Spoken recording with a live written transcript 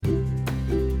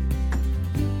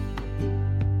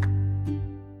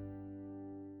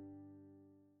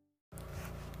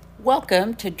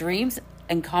Welcome to Dreams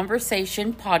and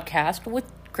Conversation podcast with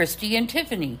Christy and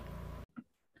Tiffany.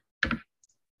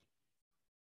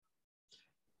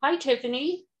 Hi,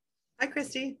 Tiffany. Hi,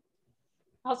 Christy.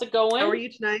 How's it going? How are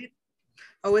you tonight?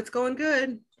 Oh, it's going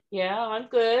good. Yeah, I'm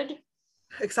good.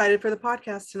 Excited for the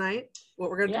podcast tonight. What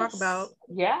we're going to talk about.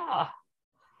 Yeah.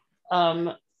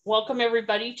 Welcome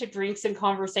everybody to Drinks and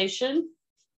Conversation.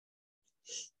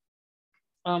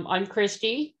 I'm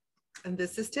Christy. And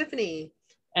this is Tiffany.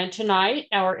 And tonight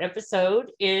our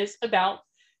episode is about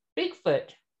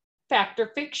Bigfoot. Fact or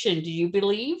fiction, do you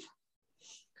believe?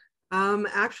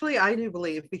 Actually, I do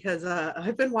believe because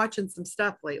I've been watching some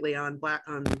stuff lately on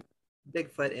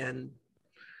Bigfoot, and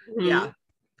yeah,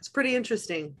 it's pretty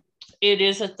interesting. It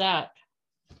is at that.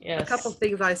 Yes. A couple of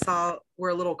things I saw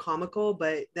were a little comical,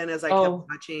 but then as I kept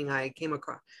watching, I came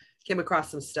across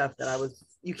some stuff that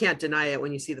you can't deny it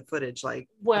when you see the footage. Like,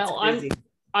 well,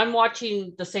 I'm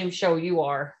watching the same show you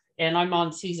are, and I'm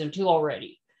on season 2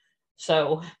 already.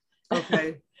 So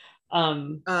okay.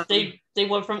 They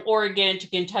went from Oregon to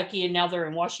Kentucky, and now they're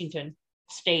in Washington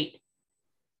State.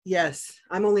 Yes,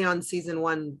 I'm only on season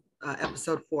 1,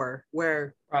 episode 4,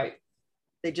 where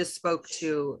they just spoke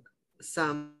to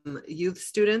some youth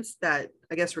students that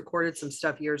I guess recorded some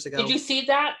stuff years ago. Did you see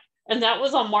that? And that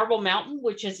was on Marble Mountain,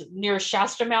 which is near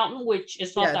Shasta Mountain, which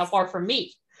is not that far from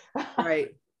me. Right.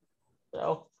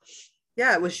 So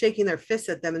yeah, it was shaking their fists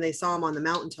at them, and they saw them on the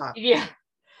mountaintop. Yeah.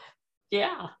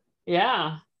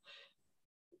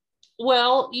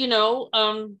 Well,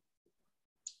 the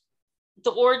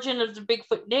origin of the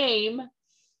Bigfoot name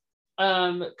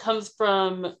comes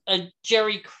from a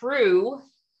Jerry Crew,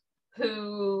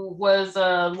 who was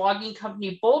a logging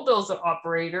company bulldozer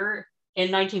operator in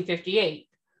 1958.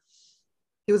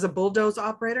 He was a bulldoze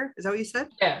operator? Is that what you said?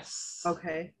 Yes.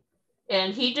 Okay.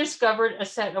 And he discovered a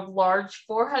set of large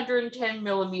 410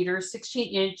 millimeter,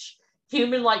 16-inch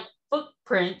human-like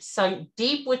footprints sunk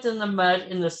deep within the mud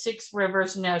in the Six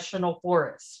Rivers National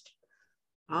Forest.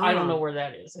 Oh. I don't know where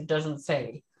that is. It doesn't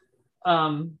say. He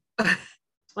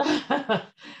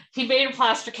made a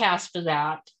plaster cast of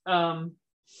that.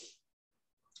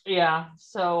 Yeah,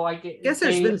 so I guess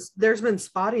there's been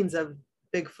spottings of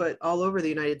Bigfoot all over the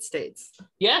United States.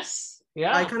 Yes.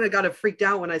 Yeah. I kind of got freaked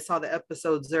out when I saw the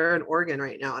episodes. They're in Oregon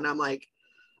right now, and I'm like,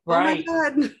 oh my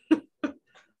God.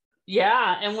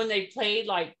 Yeah, and when they played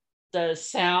like the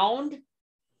sound,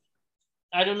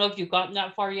 I don't know if you've gotten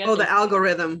that far yet. Oh, the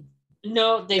algorithm.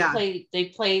 No, they played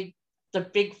the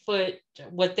Bigfoot,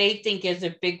 what they think is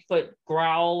a Bigfoot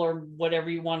growl or whatever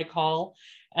you want to call.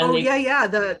 And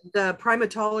the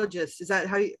primatologist, is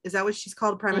that what she's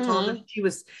called, primatologist?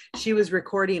 Mm-hmm. She was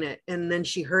recording it, and then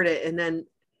she heard it, and then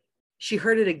she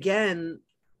heard it again,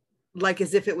 like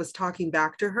as if it was talking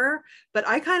back to her. But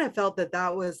I kind of felt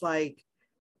that was like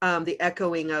the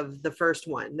echoing of the first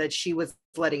one that she was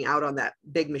letting out on that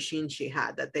big machine she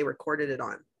had that they recorded it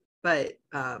on. But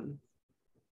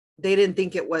they didn't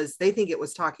think it was, they think it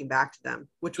was talking back to them,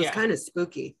 which was kind of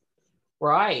spooky.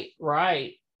 Right.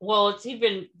 Well, it's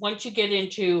even, once you get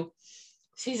into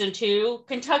season 2,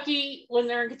 Kentucky, when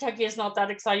they're in Kentucky, is not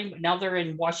that exciting, but now they're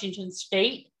in Washington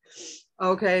State.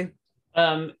 Okay.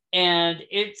 And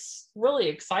it's really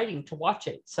exciting to watch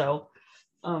it. So,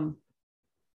 and,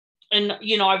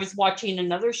 I was watching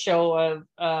another show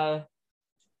of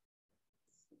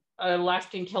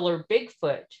Alaskan Killer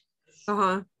Bigfoot.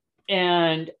 Uh-huh.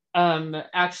 And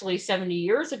actually 70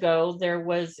 years ago, there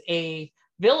was a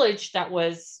village that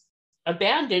was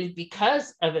abandoned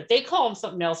because of it. They call them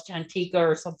something else, Tantica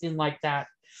or something like that.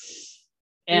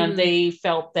 And they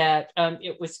felt that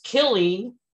it was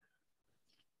killing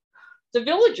the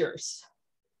villagers.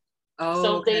 Oh,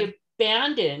 so they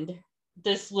abandoned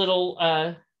this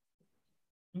little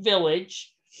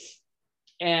village,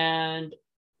 and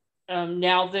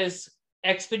now this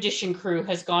expedition crew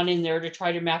has gone in there to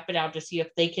try to map it out to see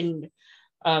if they can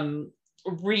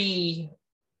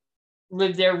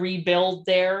live there, rebuild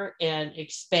there, and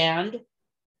expand.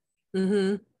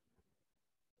 Mm-hmm.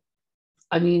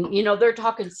 I mean, they're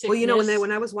talking sickness. Well,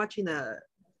 when I was watching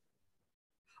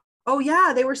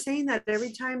they were saying that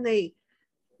every time they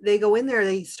go in there,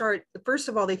 they start, first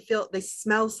of all, they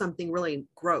smell something really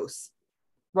gross,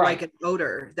 like an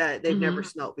odor that they've never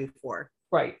smelled before.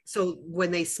 Right. So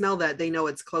when they smell that, they know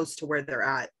it's close to where they're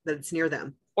at, that it's near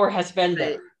them. Or has been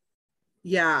there.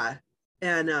 Yeah.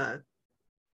 And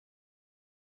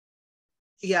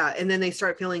and then they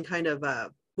start feeling kind of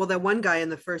that one guy in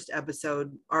the first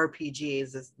episode, RPG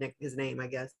is his name, I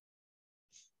guess.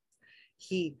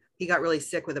 He got really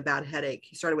sick with a bad headache.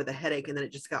 He started with a headache, and then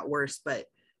it just got worse. But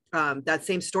that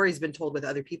same story's been told with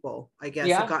other people, I guess,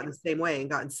 have gotten the same way and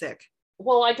gotten sick.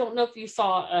 well, I don't know if you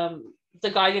saw the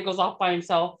guy that goes off by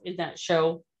himself in that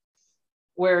show,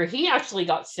 where he actually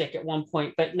got sick at one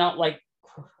point, but not like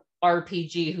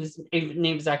RPG, whose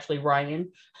name is actually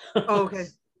Ryan. Oh,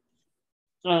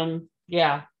 okay.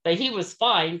 Yeah, but he was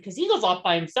fine because he goes off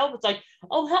by himself. It's like,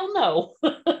 oh hell no.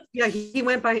 Yeah, he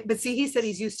went by, but see, he said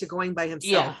he's used to going by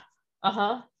himself.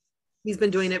 Yeah. He's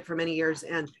been doing it for many years,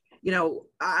 and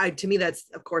to me, that's,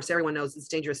 of course, everyone knows it's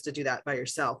dangerous to do that by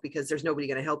yourself because there's nobody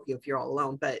going to help you if you're all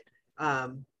alone. But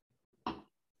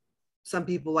some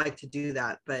people like to do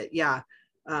that. But yeah,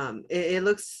 it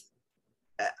looks.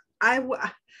 I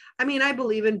mean, I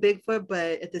believe in Bigfoot,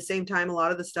 but at the same time, a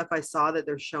lot of the stuff I saw that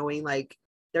they're showing, like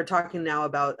they're talking now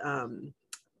about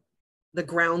the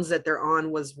grounds that they're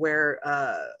on was where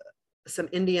some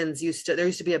Indians there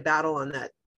used to be a battle on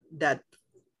that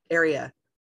area,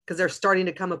 because they're starting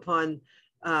to come upon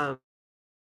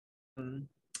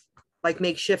like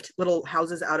makeshift little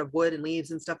houses out of wood and leaves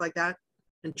and stuff like that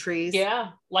and trees. Yeah,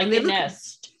 like a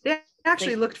nest. They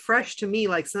actually looked fresh to me,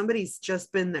 like somebody's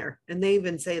just been there, and they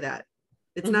even say that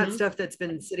it's not stuff that's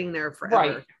been sitting there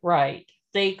forever. Right.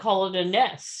 They call it a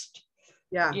nest.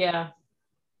 Yeah.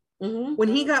 Mm-hmm.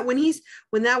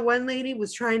 When that one lady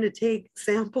was trying to take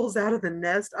samples out of the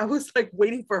nest, I was like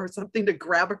waiting for something to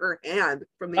grab her hand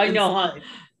from the inside. Know, huh?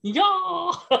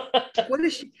 Yeah. What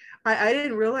is she? I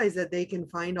didn't realize that they can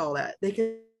find all that. They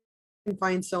can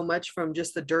find so much from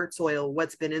just the dirt soil,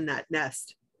 what's been in that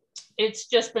nest. It's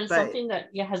just been something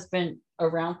that has been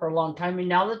around for a long time. And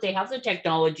now that they have the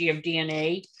technology of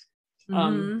DNA,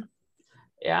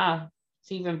 yeah,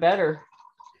 it's even better.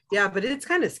 Yeah, but it's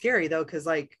kind of scary though, because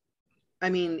like, I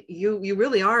mean, you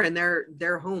really are in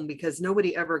their home, because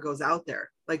nobody ever goes out there.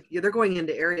 Like they're going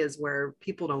into areas where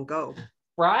people don't go.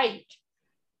 Right.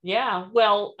 Yeah.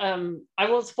 Well, I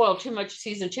won't spoil too much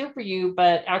season 2 for you,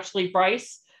 but actually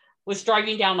Bryce was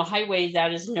driving down a highway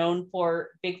that is known for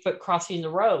Bigfoot crossing the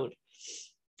road.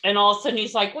 And all of a sudden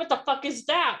he's like, what the fuck is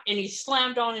that? And he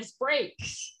slammed on his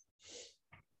brakes.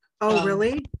 Oh,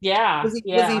 really? Yeah. Was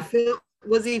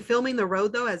he filming the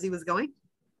road though as he was going?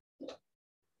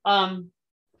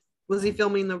 Was he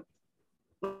filming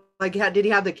did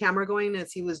he have the camera going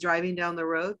as he was driving down the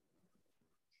road?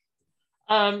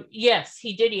 Yes,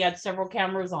 he did. He had several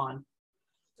cameras on.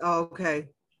 Oh, okay.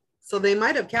 So they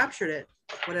might have captured it,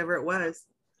 whatever it was.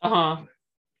 Uh-huh.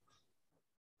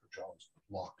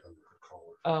 Locked under her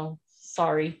collar. Oh,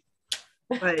 sorry.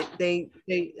 But they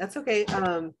that's okay.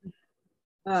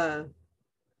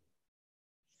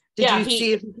 Did you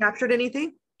see if he captured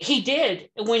anything? He did.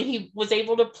 When he was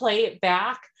able to play it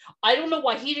back, I don't know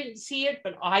why he didn't see it,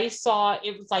 but I saw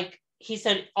it was like, he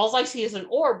said, all I see is an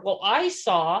orb. Well, I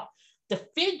saw the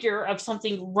figure of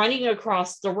something running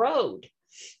across the road.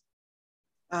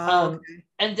 Okay.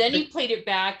 And then he played it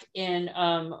back in,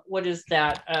 what is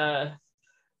that?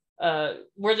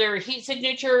 Were there heat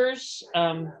signatures,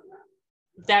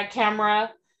 that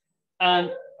camera,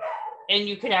 and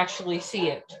you could actually see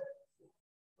it.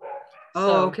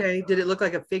 Oh, okay. Did it look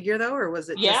like a figure though, or was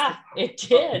it? Yeah, it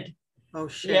did. Oh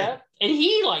shit. Yeah, and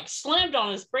he like slammed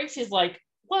on his brakes. He's like,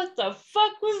 "What the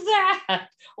fuck was that?"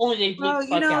 Only they blew the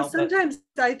fuck out. Sometimes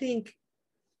I think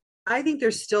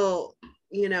there's still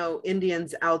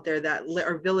Indians out there that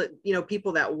are village,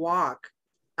 people that walk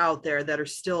out there that are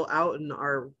still out in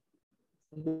our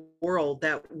world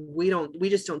that we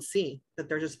just don't see, that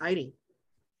they're just hiding.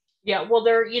 Yeah, well,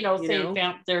 they're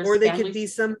there's or they families. Could be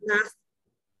some.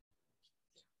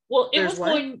 Well,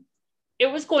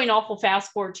 it was going awful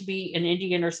fast for it to be an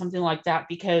Indian or something like that,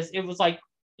 because it was like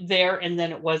there and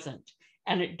then it wasn't,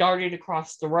 and it darted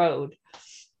across the road.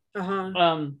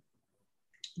 They're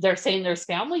saying there's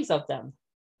families of them,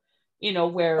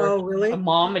 where a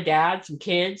mom, a dad, some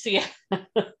kids. Yeah.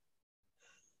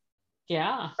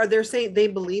 Yeah. Are they saying they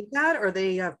believe that, or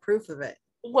they have proof of it?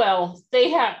 Well, they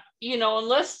have,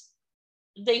 unless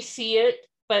they see it,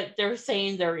 but they're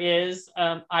saying there is.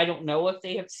 I don't know if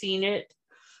they have seen it.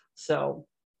 So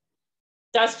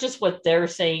that's just what they're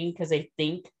saying, because they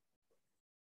think.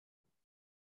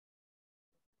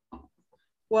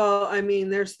 Well, I mean,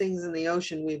 there's things in the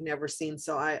ocean we've never seen.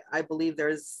 So I believe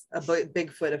there's a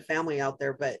Bigfoot, a family out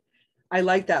there. But I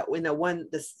like that when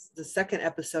the second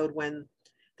episode, when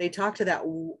they talked to that,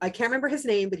 I can't remember his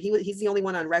name, but he's the only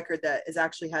one on record that has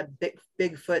actually had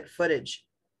Bigfoot footage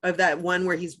of that one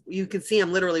where you can see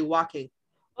him literally walking.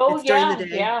 Oh, it's during the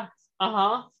day. Yeah.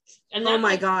 And oh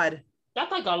my God.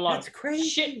 That guy got a lot of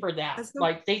shit for that.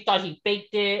 Like they thought he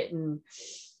faked it, and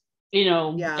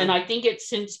and I think it's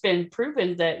since been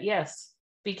proven that yes,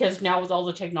 because now with all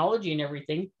the technology and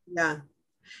everything. Yeah.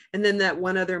 And then that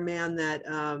one other man that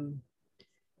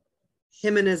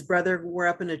him and his brother were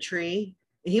up in a tree.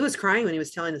 And he was crying when he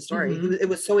was telling the story. Mhm. It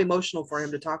was so emotional for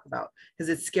him to talk about because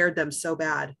it scared them so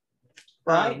bad.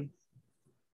 Right.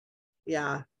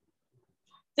 Yeah.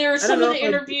 There are I don't some of know the if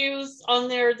interviews on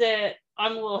there that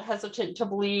I'm a little hesitant to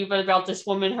believe about this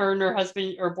woman, her and her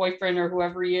husband or boyfriend or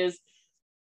whoever he is.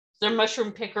 They're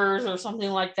mushroom pickers or something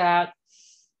like that.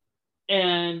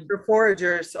 And the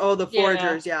foragers. Oh, the yeah,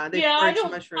 foragers. Yeah. They yeah,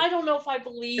 forage mushrooms. I don't know if I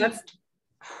believed That's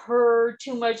her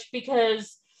too much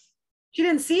because She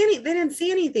didn't see any, they didn't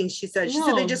see anything, she said. She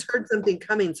said they no, just heard something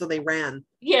coming, so they ran.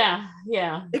 yeah,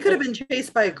 yeah, They could have been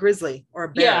chased by a grizzly or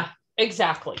a yeah, bear.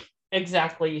 exactly.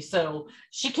 So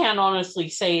she can't honestly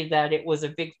say that it was a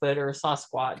Bigfoot or a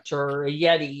Sasquatch or a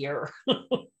Yeti or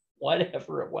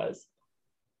whatever it was.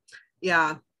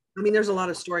 Yeah. I mean, there's a lot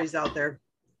of stories out there.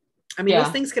 I mean, those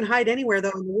Yeah. things can hide anywhere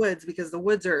though in the woods because the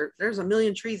woods there's a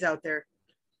million trees out there,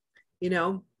 you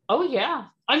know? Oh yeah.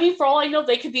 I mean, for all I know,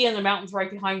 they could be in the mountains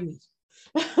right behind me.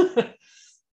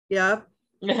 Yeah.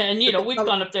 And But we've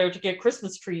gone up there to get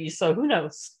Christmas trees, so who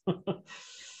knows?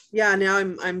 yeah, now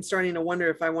I'm starting to wonder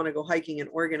if I want to go hiking in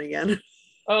Oregon again.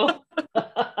 Oh.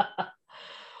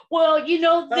 Well,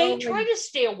 they try Um, to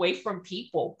stay away from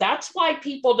people. That's why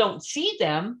people don't see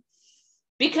them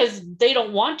because they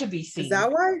don't want to be is seen.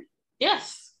 that why?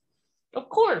 Yes, of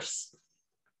course.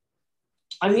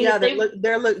 I Well, mean, yeah, if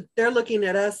they they're looking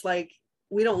at us like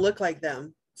we don't look like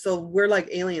them, so we're like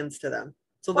aliens to them.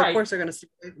 So of right, course they're going to stay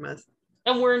away from us.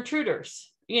 and we're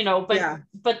intruders, Yeah,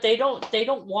 but they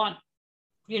don't want,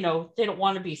 they don't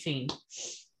want to be seen.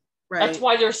 That's right.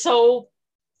 why there's so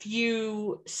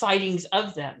few sightings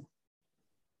of them.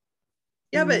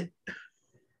 Yeah, but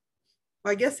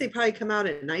I guess they probably come out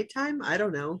at nighttime. I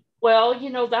don't know. Well,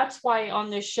 that's why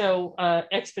on this show,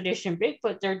 Expedition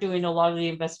Bigfoot, they're doing a lot of the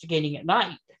investigating at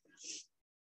night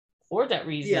for that Yeah.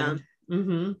 reason.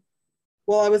 Mm-hmm.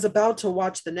 Well, I was about to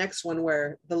watch the next one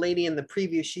where the lady in the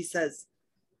preview, she says,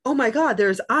 "Oh my God,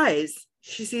 there's eyes."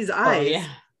 She sees Oh, eyes. yeah.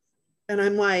 And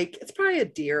I'm like, it's probably a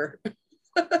deer.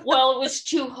 Well, it was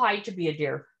too high to be a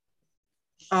deer.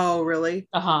 Oh, really?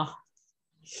 Uh-huh.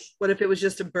 What if it was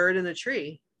just a bird in a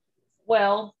tree?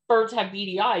 Well, birds have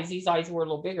beady eyes. These eyes were a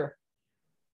little bigger.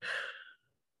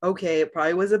 Okay, it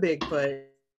probably was a Bigfoot.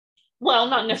 Well,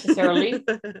 not necessarily.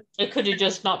 It could have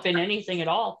just not been anything at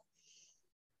all.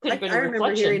 Could have been I a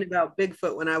remember hearing reflection. about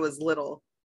Bigfoot when I was little.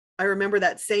 I remember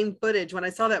that same footage. When I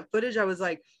saw that footage, I was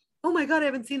like, oh my God, I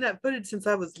haven't seen that footage since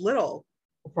I was little.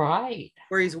 Right.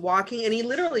 Where he's walking and he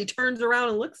literally turns around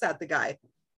and looks at the guy.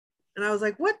 And I was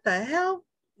like, what the hell?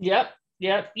 Yep.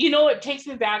 Yep. It takes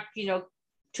me back,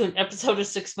 to an episode of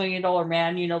 $6 Million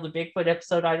Man, the Bigfoot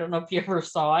episode. I don't know if you ever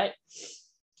saw it.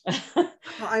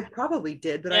 I probably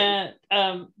did, but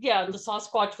and yeah, the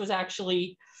Sasquatch was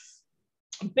actually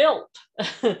built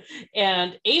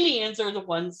and aliens are the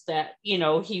ones that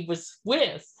he was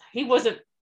with. He wasn't,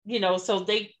 so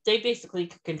they basically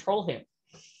could control him,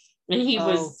 and he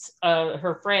was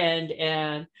her friend.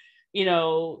 And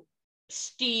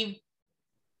Steve,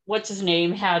 what's his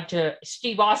name,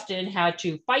 Steve Austin had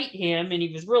to fight him, and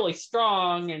he was really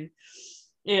strong. And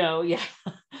yeah.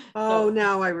 oh, So,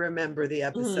 now I remember the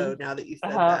episode now that you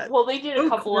said that. well, they did a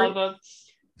couple Corey. of them.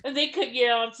 And they could,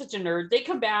 I'm such a nerd. They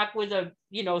come back with a,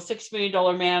 $6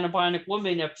 Million Man, a Bionic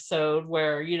Woman episode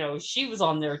where, she was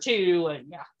on there too.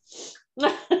 And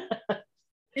yeah.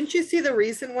 Didn't you see the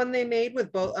recent one they made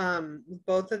with both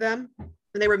of them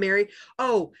when they were married?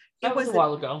 Oh, that was a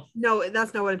while ago. No,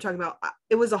 that's not what I'm talking about.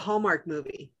 It was a Hallmark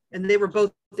movie and they were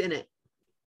both in it.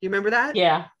 Do you remember that?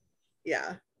 Yeah.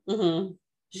 Yeah. Mm-hmm.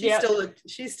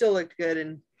 She still looked good,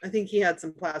 and I think he had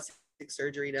some plastic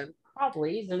surgery done.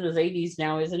 Probably. He's in his 80s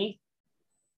now, isn't he?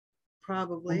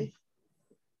 Probably.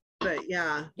 But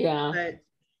yeah. Yeah. But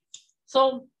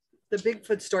so the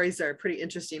Bigfoot stories are pretty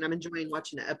interesting. I'm enjoying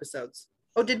watching the episodes.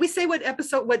 Oh, did we say what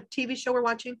TV show we're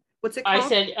watching? What's it called?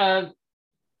 I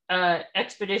said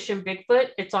Expedition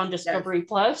Bigfoot. It's on Discovery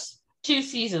Plus. 2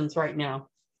 seasons right now.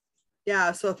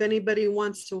 Yeah, so if anybody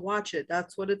wants to watch it,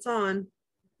 that's what it's on.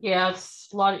 Yeah, it's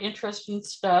a lot of interesting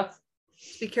stuff.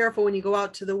 Just be careful when you go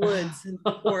out to the woods and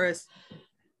the forest.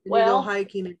 And well, you go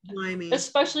hiking and climbing.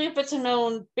 Especially if it's a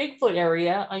known Bigfoot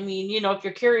area. I mean, if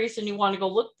you're curious and you want to go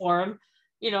look for them,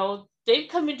 they've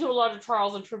come into a lot of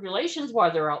trials and tribulations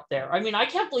while they're out there. I mean, I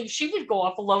can't believe she would go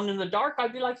off alone in the dark.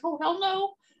 I'd be like, oh, hell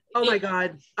no. Oh my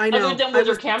God. I know. Other than with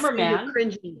her cameraman.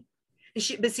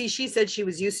 She said she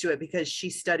was used to it because she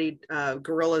studied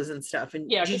gorillas and stuff. And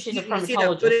yeah, she's a primatologist. See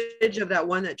the footage of that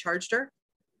one that charged her?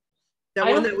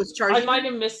 One that was charging. I might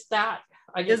have missed that.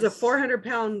 It was a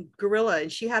 400-pound gorilla,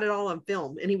 and she had it all on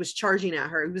film. And he was charging at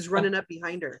her. He was running up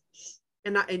behind her.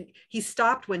 and he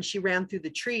stopped when she ran through the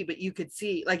tree, but you could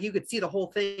see the whole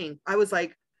thing. I was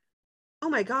like, oh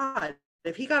my God,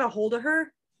 if he got a hold of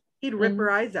her, he'd rip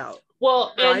her eyes out.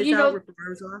 Well, her and eyes you out, know, rip her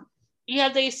nose off. yeah,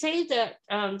 they say that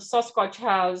Sasquatch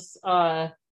has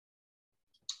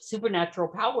supernatural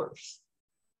powers.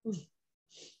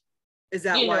 Is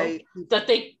that you why know, that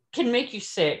they can make you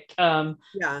sick?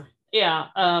 Yeah. Yeah.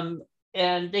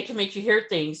 And they can make you hear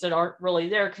things that aren't really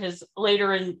there, because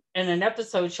later in an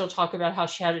episode she'll talk about how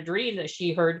she had a dream that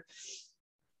she heard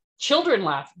children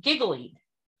laugh, giggling.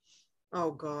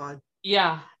 Oh God.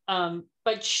 Yeah.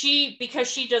 But because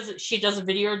she does a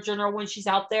video journal when she's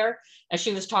out there, and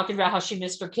she was talking about how she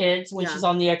missed her kids when she's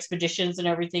on the expeditions and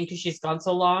everything because she's gone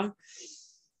so long.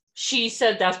 She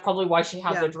said that's probably why she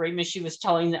had the dream, and she was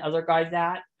telling the other guy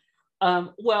that.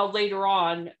 Well, later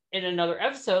on in another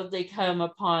episode, they come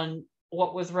upon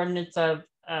what was remnants of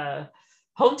a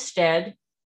homestead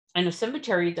and a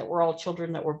cemetery that were all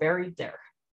children that were buried there.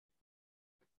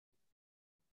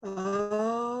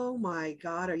 Oh my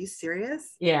God, are you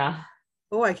serious? Yeah.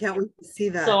 Oh, I can't wait to see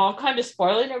that. So I'm kind of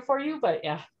spoiling it for you, but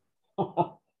yeah.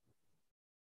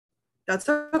 That's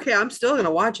okay. I'm still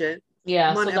gonna watch it.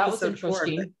 Yeah, so that was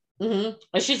interesting. 4, mm-hmm.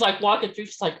 And she's like walking through,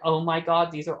 she's like, oh my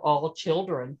God, these are all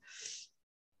children.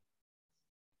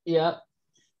 Yep.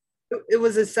 It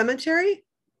was a cemetery?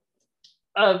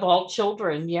 Of all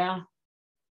children, yeah.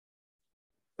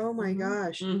 Oh my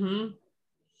gosh. Mm-hmm.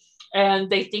 And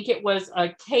they think it was a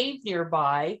cave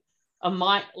nearby, a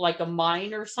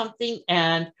mine or something,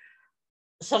 and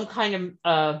some kind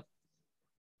of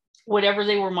whatever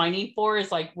they were mining for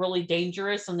is like really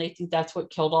dangerous, and they think that's what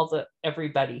killed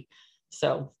everybody.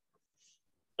 So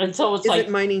it's like,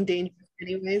 it mining dangerous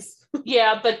anyways?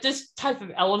 Yeah, but this type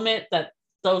of element that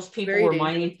those people were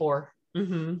mining for.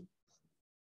 Mm-hmm.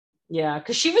 Yeah,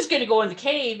 because she was going to go in the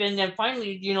cave, and then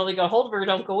finally, they got hold of her.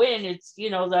 Don't go in. It's,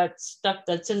 that stuff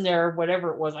that's in there,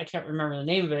 whatever it was, I can't remember the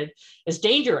name of it, is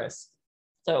dangerous.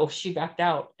 So she backed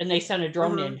out, and they sent a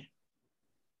drone in.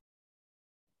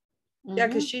 Yeah,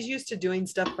 because she's used to doing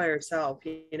stuff by herself,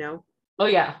 Oh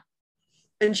yeah.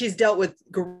 And she's dealt with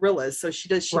gorillas, so she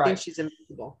thinks she's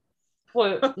invincible.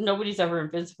 Well, nobody's ever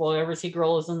invincible. Ever see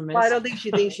gorillas in the mist? Well, I don't think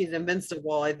she thinks she's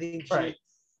invincible. I think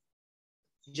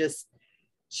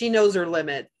she knows her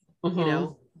limit,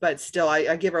 but still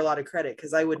I give her a lot of credit,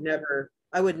 because I would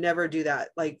never do that,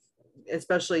 like,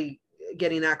 especially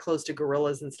getting that close to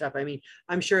gorillas and stuff. I mean,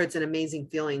 I'm sure it's an amazing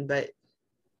feeling, but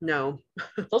no,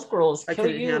 those gorillas I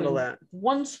couldn't handle that.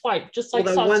 One swipe, just like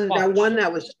that one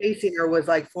that was chasing her was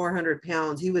like 400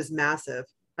 pounds. He was massive.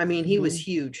 I mean, he was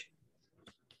huge,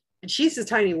 and she's a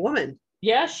tiny woman.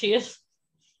 Yeah, she is.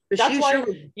 But that's why.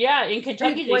 In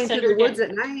Kentucky they send her the woods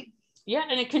at night. Yeah,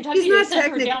 and in Kentucky they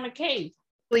send her down a cave.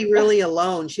 Really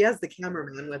alone. She has the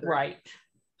cameraman with her. Right.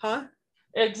 Huh?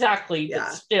 Exactly. Yeah.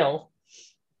 But still.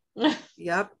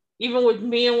 Yep. Even with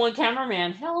me and one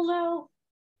cameraman, hell no.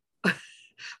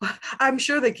 I'm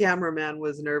sure the cameraman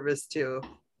was nervous too.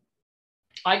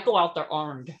 I'd go out there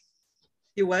armed.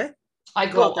 You what?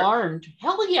 I'd go armed.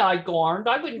 Hell yeah, I'd go armed.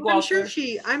 I wouldn't go out there.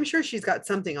 I'm sure she's got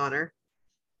something on her.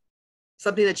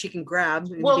 Something that she can grab.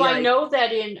 Well, I know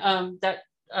that in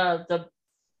the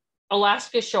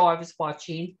Alaska show I was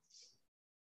watching,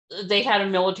 they had a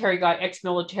military guy,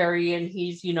 ex-military, and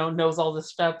he's, knows all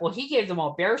this stuff. Well, he gave them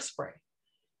all bear spray.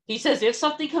 He says, if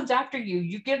something comes after you,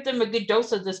 you give them a good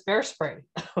dose of this bear spray.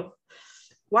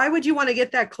 Why would you want to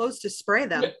get that close to spray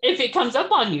them? If it comes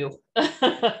up on you.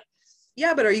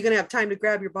 Yeah, but are you going to have time to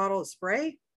grab your bottle of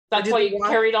spray? That's why you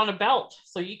carry it on a belt,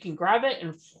 so you can grab it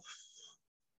and...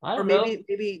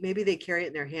 maybe they carry it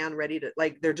in their hand, ready to,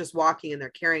 like, they're just walking and they're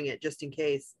carrying it just in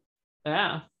case.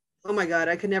 Yeah. Oh my God,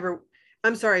 I could never.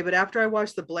 I'm sorry, but after I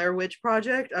watched the Blair Witch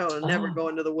Project, I will never go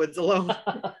into the woods alone.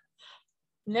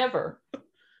 Never.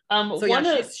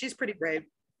 So she's pretty brave.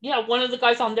 Yeah, one of the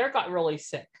guys on there got really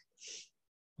sick,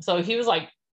 so he was like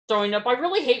throwing up. I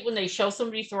really hate when they show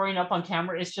somebody throwing up on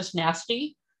camera. It's just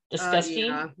nasty, disgusting.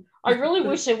 Yeah. I really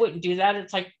wish they wouldn't do that.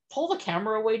 It's like, pull the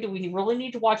camera away. Do we really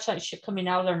need to watch that shit coming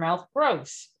out of their mouth?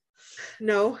 Gross.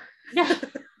 No. Yeah.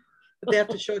 But they have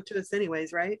to show it to us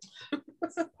anyways, right? I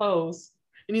suppose.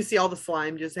 And you see all the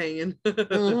slime just hanging.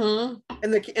 Mm-hmm.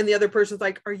 And the other person's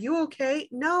like, are you okay?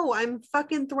 No, I'm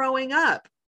fucking throwing up.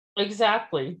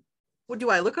 Exactly. Well, do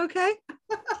I look okay?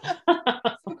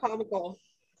 So comical.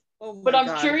 Oh but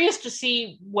I'm curious to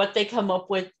see what they come up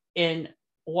with in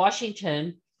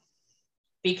Washington,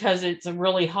 because it's a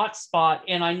really hot spot.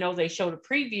 And I know they showed a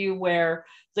preview where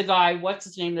the guy, what's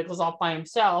his name, that goes off by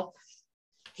himself,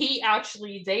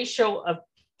 they show a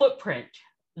footprint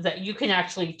that you can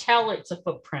actually tell it's a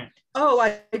footprint. Oh,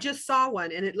 I just saw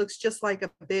one, and it looks just like a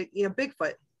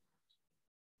Bigfoot.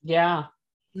 Yeah.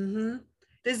 Mm-hmm.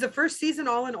 Is the first season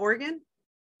all in Oregon?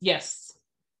 Yes.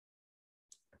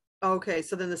 Okay,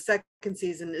 so then the second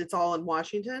season, it's all in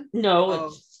Washington? No, Oh,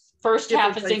 it's first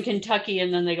half is in places. Kentucky,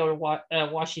 and then they go to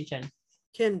Washington.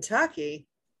 Kentucky?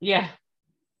 Yeah.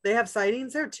 They have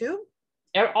sightings there too?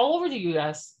 All over the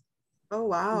U.S. Oh,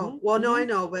 wow. Mm-hmm. Well, no, Mm-hmm. I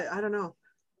know, but I don't know.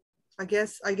 I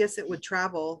guess it would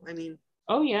travel. I mean,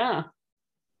 Oh, yeah.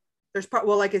 there's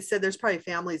well, like I said, there's probably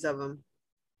families of them.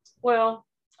 Well,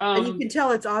 And you can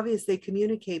tell it's obvious they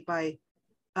communicate by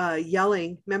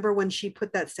yelling. Remember when she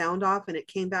put that sound off and it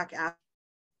came back after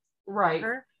right.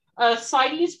 her?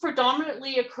 Sightings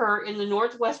predominantly occur in the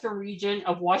northwestern region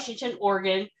of Washington,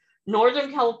 Oregon,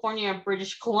 Northern California, and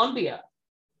British Columbia.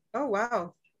 Oh,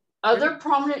 wow. Other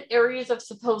prominent areas of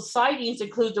supposed sightings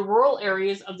include the rural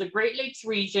areas of the Great Lakes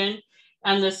region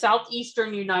and the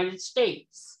southeastern United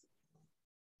States.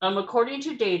 According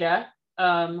to data,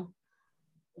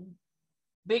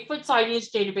 Bigfoot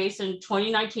sightings database in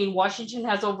 2019, Washington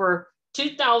has over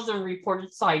 2,000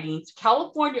 reported sightings,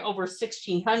 California over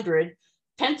 1,600,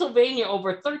 Pennsylvania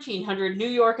over 1,300, New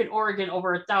York and Oregon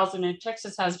over 1,000, and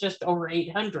Texas has just over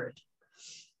 800.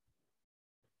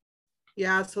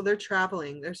 Yeah, so they're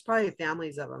traveling. There's probably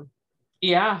families of them.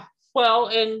 Yeah. Well,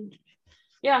 and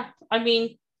yeah, I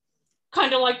mean,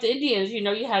 kind of like the Indians,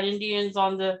 you had Indians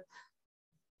on the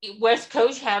West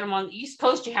Coast, you had them on the East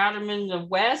Coast, you had them in the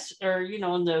West, or, in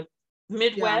the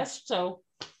Midwest. Yeah. So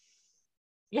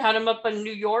you had them up in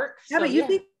New York. Yeah, so, but you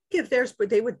think if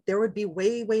there would be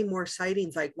way more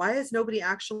sightings. Like, why has nobody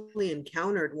actually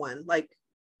encountered one? Like,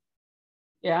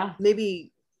 yeah,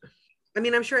 maybe, I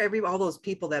mean, I'm sure all those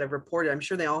people that have reported, I'm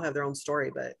sure they all have their own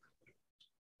story, but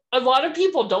a lot of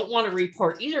people don't want to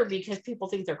report either because people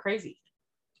think they're crazy.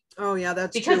 Oh yeah,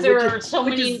 that's because true. there are so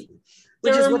many.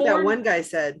 Which is what that one guy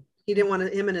said. He didn't want to,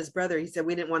 him and his brother, he said,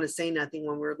 we didn't want to say nothing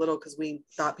when we were little because we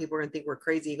thought people were going to think we're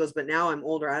crazy. He goes, but now I'm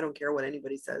older. I don't care what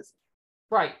anybody says.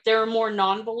 Right. There are more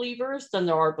non-believers than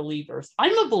there are believers.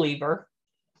 I'm a believer.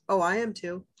 Oh, I am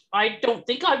too. I don't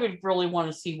think I would really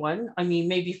want to see one. I mean,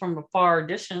 maybe from a far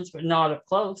distance, but not up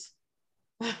close.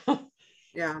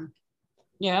 Yeah.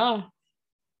 Yeah.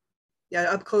 Yeah,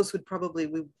 up close we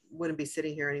wouldn't be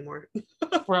sitting here anymore.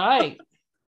 Right.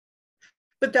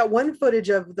 But that one footage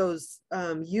of those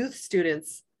youth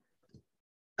students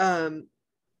and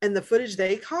the footage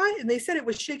they caught, and they said it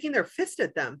was shaking their fist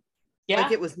at them. Yeah.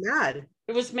 Like it was mad.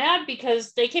 It was mad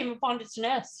because they came upon its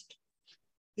nest.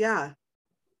 Yeah.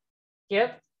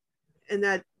 Yep. And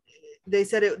that they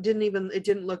said it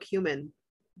didn't look human,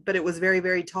 but it was very,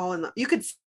 very tall. And you could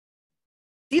see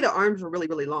the arms were really,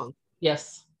 really long.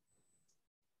 Yes.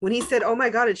 When he said, oh my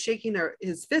God, it's shaking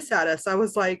his fist at us, I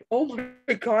was like, oh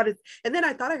my God. And then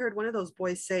I thought I heard one of those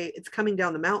boys say, it's coming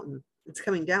down the mountain. It's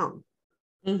coming down.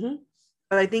 Mm-hmm.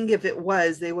 But I think if it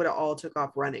was, they would have all took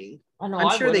off running. I know.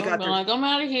 I'm sure they got I'm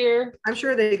out of here. I'm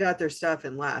sure they got their stuff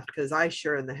and left because I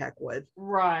sure in the heck would.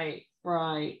 Right.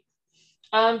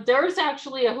 There's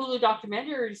actually a Hulu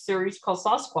documentary series called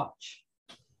Sasquatch.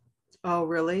 Oh,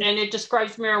 really? And it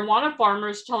describes marijuana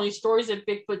farmers telling stories of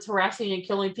Bigfoot's harassing and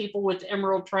killing people with the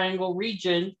Emerald Triangle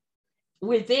region,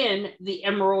 within the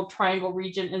Emerald Triangle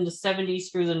region in the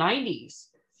 70s through the 90s.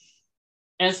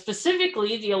 And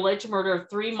specifically, the alleged murder of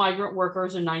 3 migrant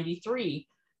workers in 93.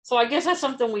 So I guess that's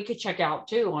something we could check out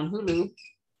too on Hulu.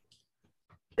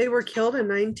 They were killed in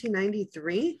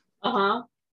 1993? Uh-huh.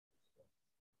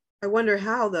 I wonder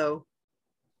how though.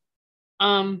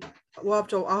 I'll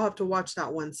have to watch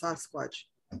that one, Sasquatch.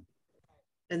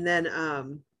 And then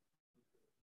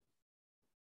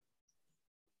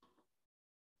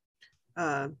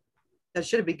that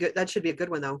should be good. That should be a good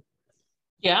one though.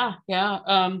 Yeah.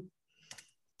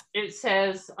 It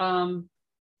says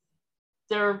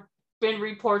there have been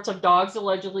reports of dogs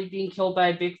allegedly being killed by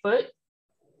a Bigfoot.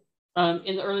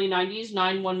 In the early 90s,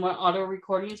 911 auto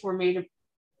recordings were made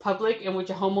public in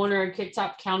which a homeowner in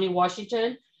Kitsap County,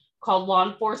 Washington, called law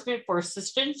enforcement for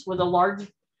assistance with a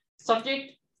large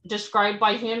subject described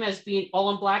by him as being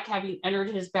all in black, having entered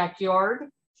his backyard.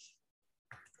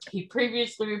 He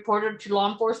previously reported to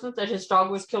law enforcement that his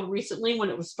dog was killed recently when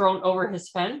it was thrown over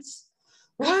his fence.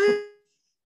 What?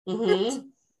 Mm-hmm.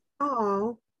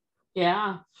 Oh.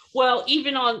 Yeah. Well,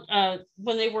 even on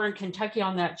when they were in Kentucky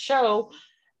on that show,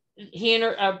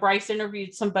 Bryce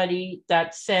interviewed somebody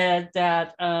that said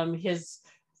that his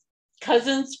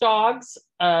cousin's dogs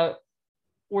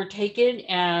were taken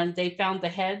and they found the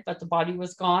head, but the body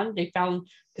was gone. They found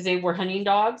because they were hunting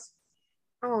dogs.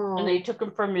 Oh. And they took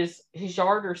him from his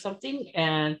yard or something,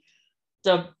 and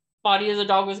the body of the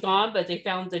dog was gone, but they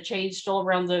found the chain still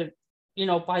around the,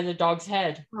 by the dog's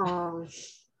head. Oh.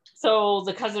 So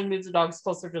the cousin moved the dogs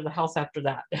closer to the house after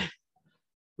that.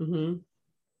 Mm-hmm.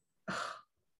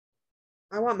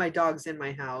 I want my dogs in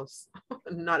my house,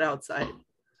 not outside.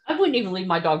 I wouldn't even leave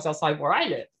my dogs outside where I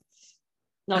live.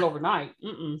 Not overnight.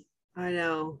 Mm-mm. I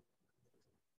know.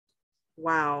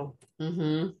 Wow.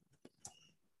 Mm-hmm.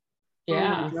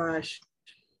 Yeah. Oh my gosh.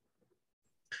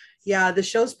 Yeah, the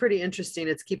show's pretty interesting.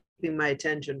 It's keeping my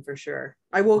attention for sure.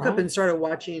 I woke up and started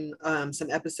watching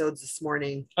some episodes this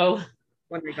morning. Oh.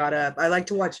 When I got up. I like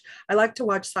to watch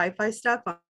sci-fi stuff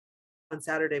on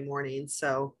Saturday mornings.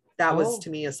 So that was to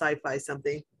me a sci-fi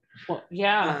something. Well,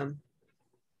 yeah.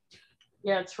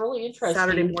 Yeah, it's really interesting.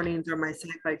 Saturday mornings are my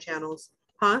sci-fi channels.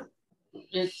 Huh?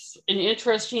 It's an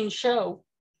interesting show.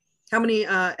 How many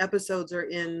episodes are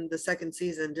in the second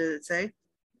season? Did it say?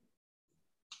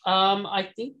 I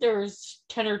think there's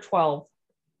 10 or 12.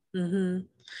 Mm-hmm.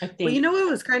 I think. Well, you know what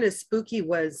was kind of spooky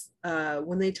was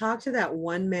when they talked to that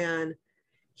one man.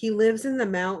 He lives in the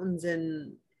mountains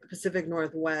in Pacific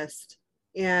Northwest,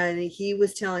 and he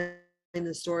was telling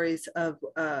the stories of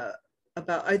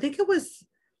about, I think it was,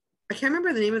 I can't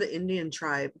remember the name of the Indian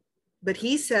tribe, but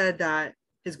he said that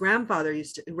his grandfather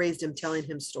raised him telling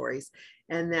him stories,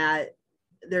 and that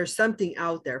there's something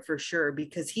out there for sure,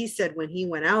 because he said when he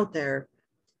went out there,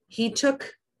 he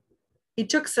took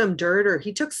some dirt, or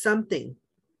he took something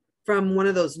from one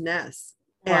of those nests.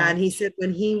 And he said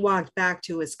when he walked back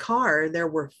to his car, there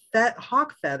were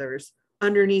hawk feathers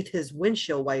underneath his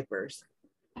windshield wipers.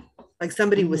 Like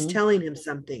somebody was telling him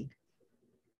something.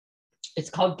 It's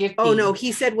called gifting. Oh, no.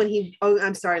 He said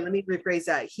I'm sorry. Let me rephrase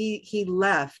that. He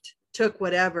left, took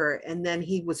whatever, and then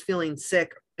he was feeling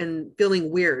sick and feeling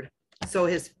weird. So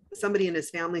somebody in his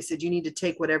family said, you need to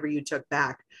take whatever you took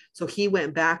back. So he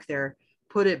went back there,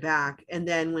 put it back. And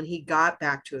then when he got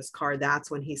back to his car,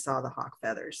 that's when he saw the hawk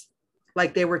feathers.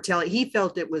 Like they were he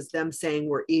felt it was them saying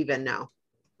we're even now.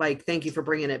 Like, thank you for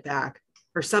bringing it back,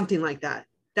 or something like that.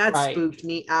 That spooked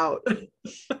me out.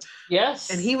 Yes.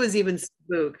 And he was even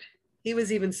spooked. He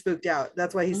was even spooked out.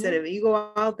 That's why he said, if you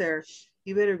go out there,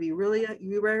 you better be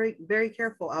very, very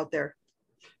careful out there.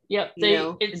 Yep.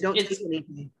 Don't take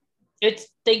anything.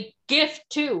 They gift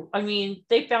too. I mean,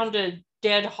 they found a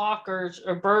dead hawk or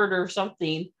a bird or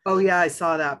something. Oh yeah, I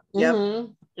saw that. Yep.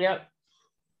 Mm-hmm.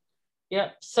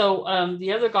 Yep. So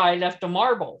the other guy left a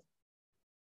marble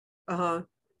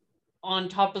on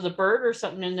top of the bird or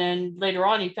something, and then later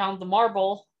on he found the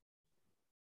marble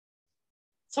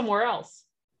somewhere else.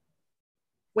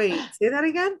 Wait, say that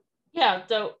again? Yeah,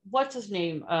 what's his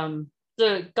name?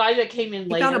 The guy that came in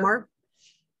later. Found a marble.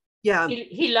 Yeah.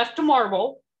 He left a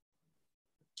marble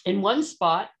in one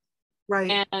spot.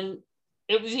 Right. And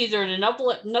it was either in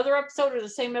another episode or the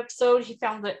same episode, he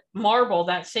found that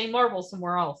same marble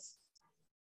somewhere else.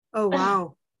 Oh,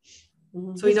 wow.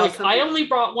 So he's like, I only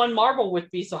brought one marble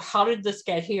with me, so how did this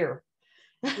get here?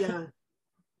 Yeah.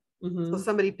 So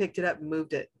somebody picked it up and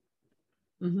moved it.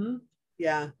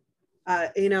 Yeah. I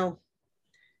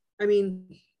mean,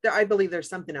 I believe there's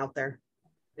something out there.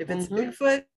 If it's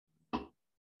Bigfoot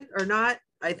or not,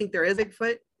 I think there is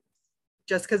Bigfoot,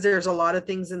 just because there's a lot of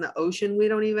things in the ocean we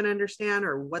don't even understand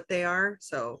or what they are.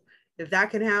 So if that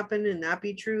can happen and that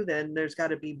be true, then there's got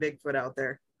to be Bigfoot out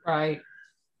there. Right.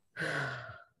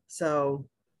 So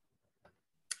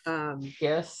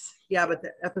yes. Yeah, but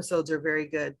the episodes are very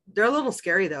good. They're a little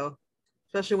scary though,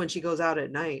 especially when she goes out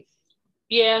at night.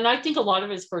 Yeah, and I think a lot of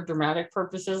it's for dramatic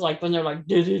purposes, like when they're like,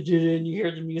 and you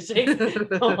hear the music.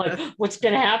 I'm like, what's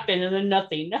gonna happen? And then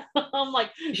nothing. I'm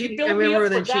like, you built me up for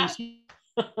that.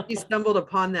 She stumbled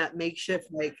upon that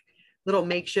little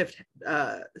makeshift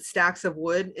stacks of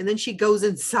wood, and then she goes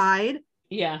inside.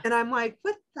 Yeah. And I'm like,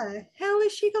 what the hell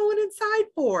is she going inside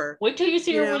for? Wait till you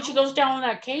see her when she goes down in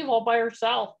that cave all by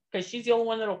herself, because she's the only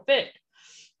one that'll fit.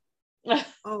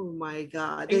 Oh my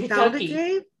God. They found a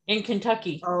cave? In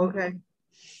Kentucky. Oh, okay.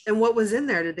 And what was in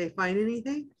there? Did they find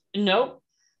anything? Nope.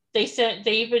 They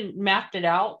even mapped it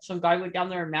out. Some guy went down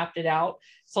there and mapped it out.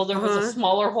 So there was a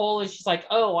smaller hole, and she's like,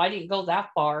 oh, I didn't go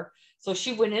that far. So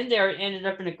she went in there and ended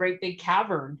up in a great big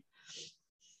cavern.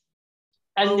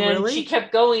 And then she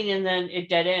kept going, and then it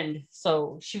dead end.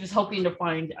 So she was hoping to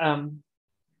find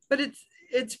but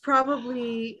it's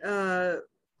probably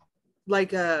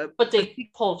like a but they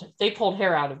pulled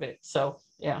hair out of it. So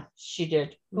yeah, she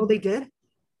did. Oh, they did?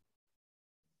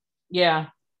 Yeah.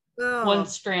 Oh. One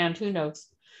strand, who knows?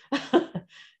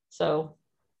 So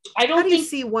I don't How do you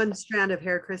see one strand of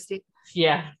hair, Christy?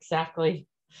 Yeah, exactly.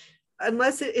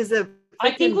 Unless it is a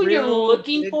I think freaking when you're real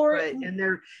looking for it,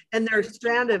 Bigfoot, and their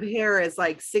strand of hair is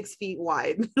like 6 feet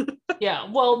wide. yeah,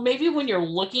 well, maybe when you're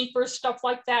looking for stuff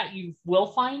like that, you will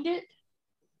find it.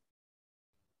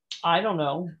 I don't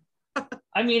know.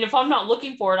 I mean, if I'm not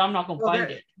looking for it, I'm not going to Well,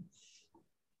 find it.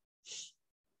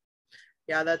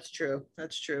 yeah, that's true.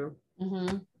 That's true.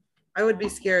 Mm-hmm. I would be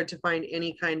scared to find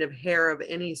any kind of hair of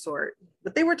any sort.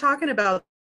 But they were talking about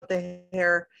the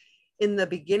hair in the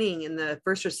beginning, in the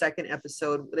first or second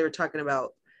episode. They were talking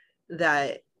about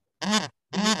that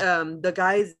the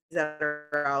guys that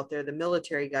are out there, the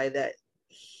military guy, that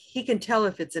he can tell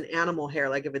if it's an animal hair,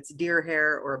 like if it's deer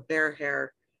hair or bear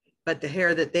hair, but the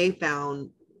hair that they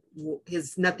found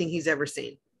is nothing he's ever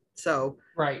seen. So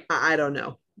right, I don't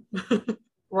know.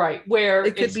 right, where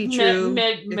It could it's be true.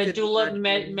 medulla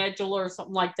or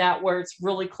something like that, where it's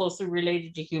really closely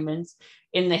related to humans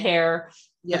in the hair.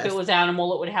 Yes. If it was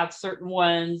animal, it would have certain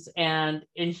ones, and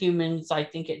in humans, I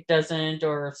think it doesn't,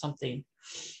 or something.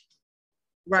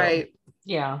 Right. So,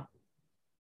 yeah.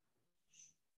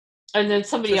 And then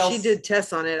somebody else. She did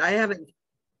tests on it. I haven't.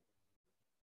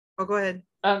 Oh, go ahead.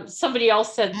 Somebody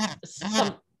else said,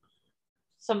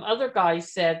 some other guy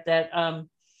said that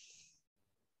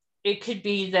it could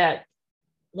be that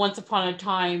once upon a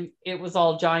time it was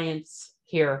all giants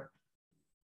here.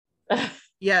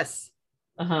 Yes.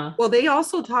 Uh-huh. Well, they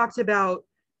also talked about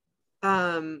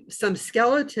some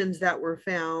skeletons that were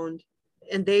found,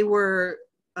 and they were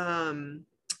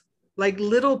like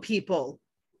little people.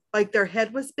 Like their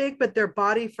head was big, but their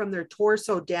body from their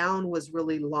torso down was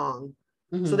really long.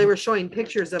 Mm-hmm. So they were showing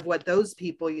pictures of what those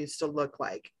people used to look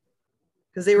like,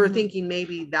 because they were thinking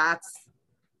maybe that's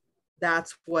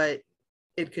what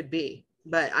it could be,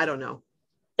 but I don't know.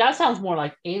 That sounds more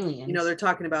like aliens. You know, they're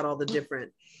talking about all the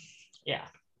different. Yeah.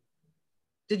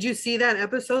 Did you see that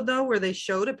episode though, where they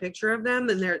showed a picture of them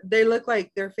and they look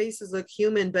like their faces look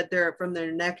human, but they're from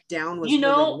their neck down was really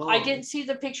long. I didn't see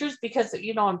the pictures because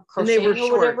I'm crocheting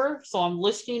or whatever, so I'm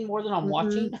listening more than I'm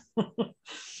watching.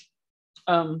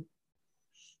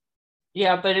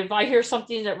 Yeah, but if I hear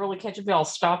something that really catches me, I'll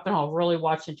stop and I'll really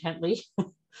watch intently.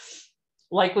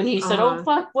 Like when he said, "Oh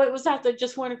fuck, what was that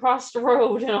just went across the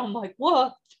road?" And I'm like,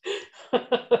 "What?"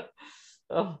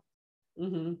 Oh.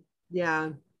 Mm-hmm. Yeah.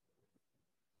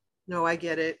 No, I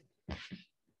get it.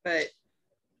 But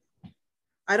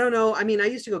I don't know. I mean, I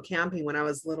used to go camping when I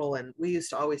was little, and we used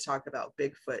to always talk about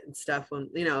Bigfoot and stuff, when,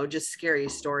 just scary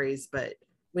stories, but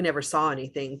we never saw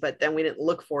anything. But then we didn't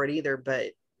look for it either.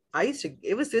 But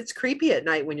it's creepy at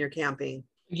night when you're camping.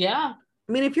 Yeah.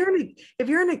 I mean, if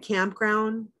you're in a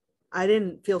campground, I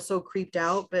didn't feel so creeped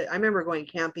out, but I remember going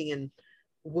camping in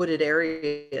wooded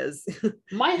areas.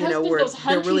 My husband goes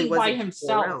hunting by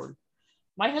himself.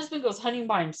 My husband goes hunting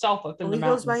by himself up in the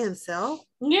mountains. He goes by himself?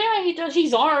 Yeah, he does.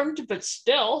 He's armed, but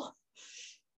still.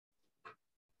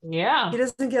 Yeah. He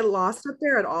doesn't get lost up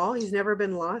there at all? He's never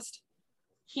been lost?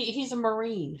 He's a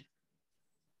Marine.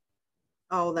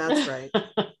 Oh, that's right.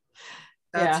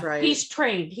 That's right. He's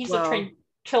trained. He's a trained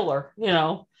killer,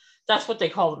 That's what they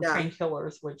call them, trained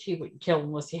killers, which he wouldn't kill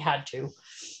unless he had to.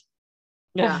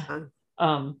 Yeah.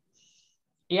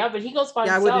 Yeah, but he goes by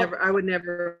himself. I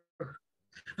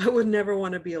would never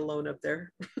want to be alone up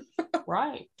there.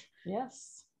 Right.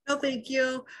 Yes. No, thank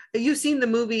you. You've seen the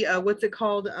movie, what's it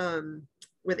called?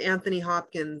 With Anthony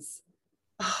Hopkins.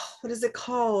 Oh, what is it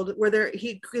called? Where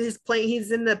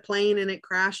he's in the plane and it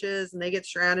crashes and they get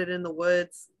stranded in the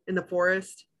woods, in the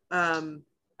forest. I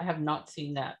have not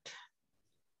seen that.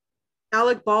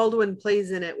 Alec Baldwin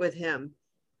plays in it with him.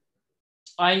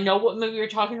 I know what movie you're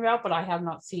talking about, but I have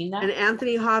not seen that. And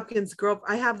Anthony Hopkins' girl,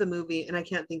 I have the movie and I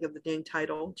can't think of the dang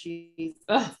title. He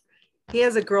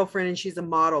has a girlfriend and she's a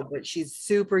model, but she's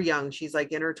super young. She's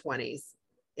like in her 20s.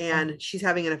 And she's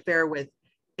having an affair with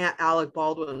Alec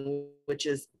Baldwin, which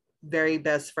is very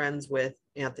best friends with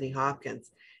Anthony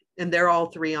Hopkins. And they're all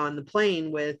three on the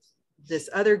plane with this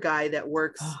other guy that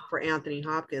works for Anthony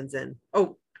Hopkins. And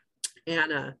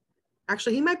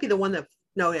actually he might be the one that,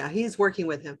 no, yeah, he's working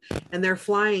with him. And they're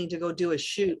flying to go do a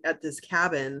shoot at this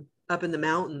cabin up in the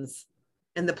mountains,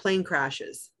 and the plane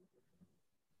crashes.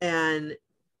 And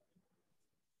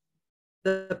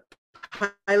the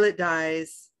pilot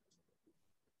dies.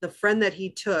 The friend that he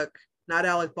took, not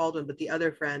Alec Baldwin, but the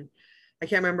other friend, I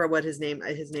can't remember what his name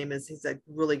is. He's a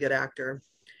really good actor.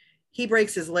 He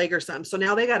breaks his leg or something. So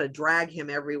now they got to drag him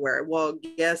everywhere. Well,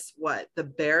 guess what? The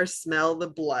bears smell the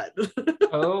blood.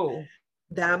 Oh.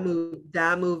 That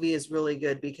movie is really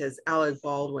good because Alec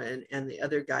Baldwin and the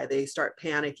other guy, they start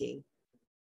panicking.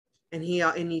 And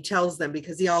he tells them,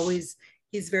 because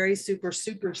he's very super,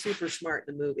 super, super smart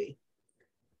in the movie.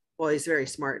 well, he's very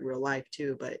smart in real life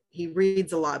too, but he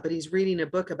reads a lot, but he's reading a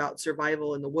book about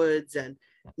survival in the woods. And,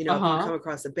 you know, if you come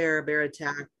across a bear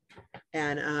attack,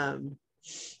 and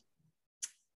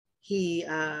he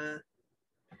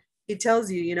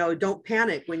tells you, you know, don't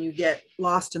panic when you get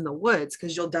lost in the woods,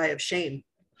 because you'll die of shame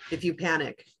if you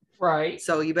panic. Right.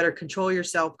 So you better control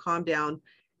yourself, calm down,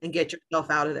 and get yourself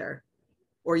out of there,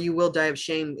 or you will die of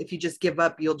shame. If you just give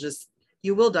up, you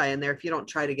will die in there if you don't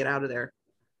try to get out of there.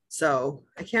 So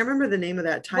I can't remember the name of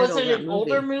that title. Was it an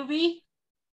older movie?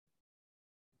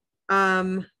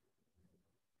 No,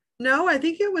 I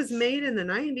think it was made in the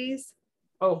 90s.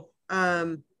 Oh.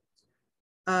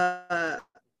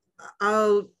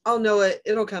 I'll know it.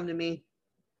 It'll come to me.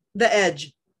 The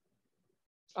Edge.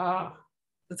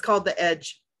 It's called The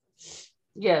Edge.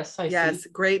 Yes, I see.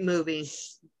 Great movie.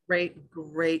 Great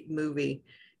movie.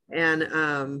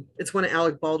 And it's one of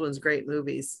Alec Baldwin's great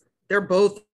movies.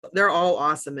 They're all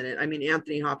awesome in it. I mean,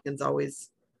 Anthony Hopkins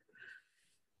always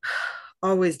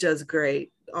does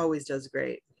great.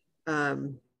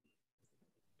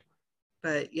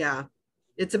 But yeah,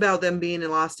 it's about them being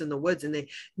lost in the woods, and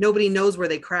nobody knows where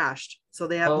they crashed, so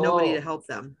they have nobody to help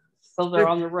them. So they're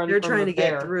on the run. They're trying to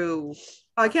get through.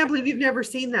 I can't believe you've never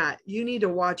seen that. You need to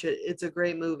watch it. It's a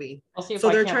great movie.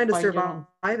 So they're trying to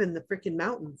survive in the freaking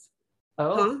mountains.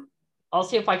 Oh. Huh? I'll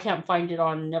see if I can't find it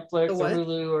on Netflix or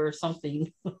Hulu or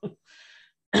something.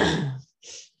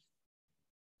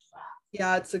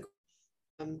 Yeah, it's a.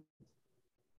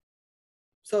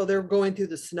 So they're going through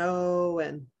the snow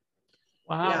and.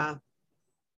 Wow. Yeah.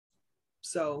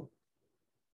 So.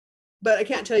 But I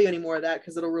can't tell you any more of that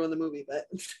because it'll ruin the movie. But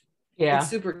yeah, it's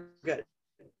super good.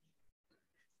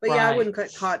 But yeah, I wouldn't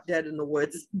get caught dead in the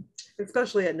woods,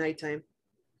 especially at nighttime.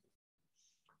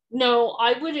 No,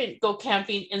 I wouldn't go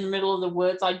camping in the middle of the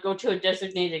woods. I'd go to a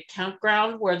designated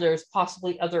campground where there's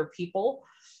possibly other people.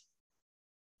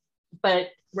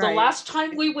 But the last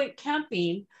time we went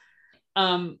camping,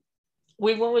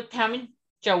 we went with Pam and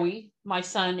Joey, my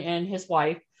son and his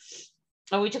wife.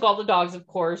 And we took all the dogs, of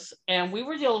course, and we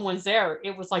were the only ones there.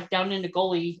 It was like down in the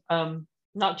gully,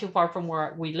 not too far from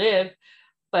where we live,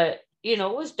 but you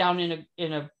know, it was down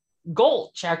in a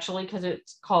gulch actually, because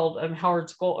it's called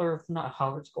Howard's Gulch, or not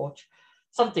Howard's Gulch,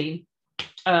 something.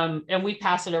 And we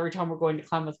pass it every time we're going to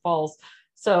Klamath Falls.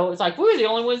 So it's like we were the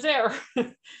only ones there.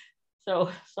 So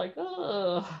it's like,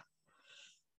 oh.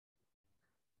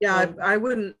 Yeah, I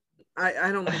wouldn't.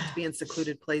 I don't like to be in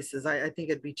secluded places. I think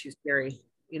it'd be too scary.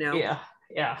 You know.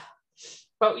 Yeah.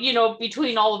 But you know,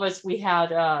 between all of us, we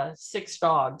had 6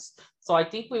 dogs, so I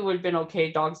think we would have been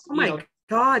okay. Dogs. Oh my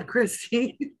God,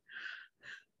 Christy!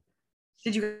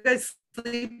 Did you guys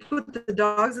sleep with the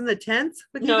dogs in the tents?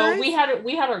 No, we had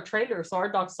our trailer, so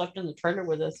our dogs slept in the trailer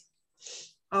with us.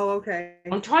 Oh, okay.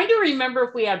 I'm trying to remember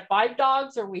if we had 5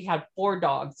 dogs or we had 4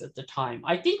 dogs at the time.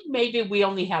 I think maybe we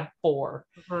only had 4.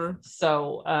 Uh-huh.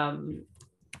 So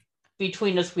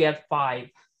between us, we had 5.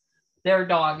 Their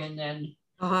dog and then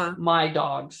my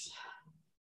dogs.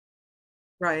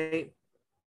 Right.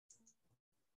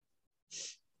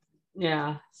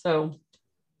 Yeah. So.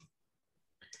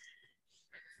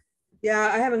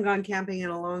 Yeah, I haven't gone camping in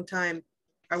a long time.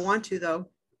 I want to though.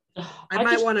 I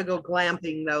might want to go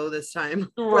glamping though this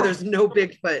time, where there's no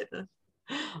Bigfoot.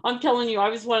 I'm telling you, I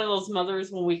was one of those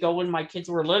mothers when my kids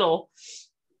were little.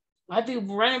 I'd be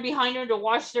running behind them to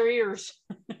wash their ears.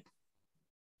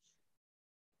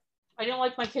 I don't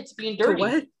like my kids being dirty.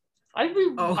 What?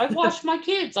 I wash my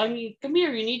kids. I mean, come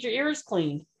here, you need your ears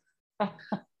cleaned.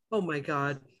 Oh my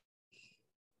God.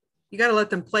 You got to let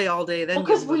them play all day. Then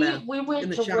because we went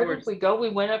to, where did we go? We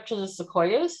went up to the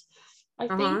Sequoias, I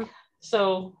think.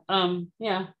 So,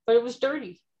 yeah, but it was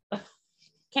dirty.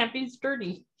 Camping's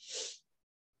dirty.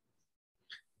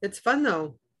 It's fun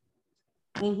though.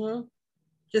 Mm-hmm.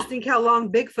 Just think how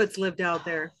long Bigfoot's lived out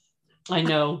there. I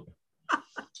know.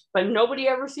 But nobody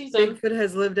ever sees them. Bigfoot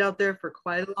has lived out there for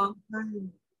quite a long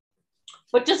time.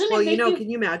 But doesn't it make can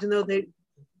you imagine though, they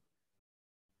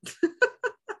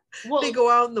go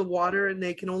out in the water and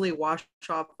they can only wash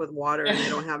off with water and they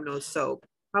don't have no soap.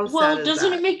 How sad is doesn't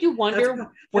that? it make you wonder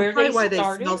where they started? Why they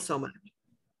smell so much.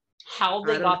 How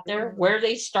they got there, where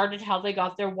they started, how they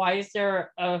got there. Why is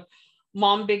there a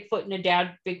mom Bigfoot and a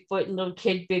dad Bigfoot and little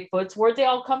kid Bigfoots? Where'd they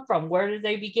all come from? Where did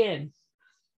they begin?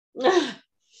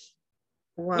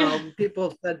 Well,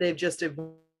 people said they've just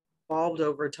evolved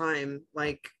over time.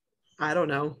 Like, I don't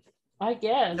know. I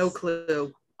guess. No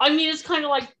clue. I mean, it's kind of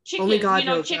like chickens. Only God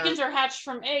knows chickens are hatched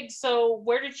from eggs. So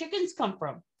where did chickens come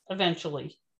from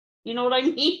eventually? You know what I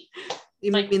mean?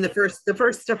 You mean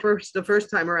the first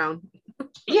time around?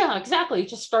 Yeah, exactly.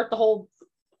 Just start the whole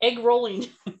egg rolling.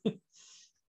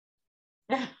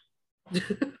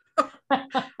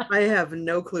 I have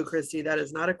no clue, Christy. That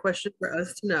is not a question for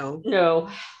us to know. No,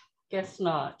 guess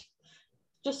not.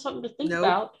 Just something to think Nope.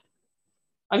 about.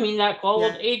 I mean, that old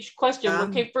Yeah. age question,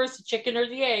 what came first, the chicken or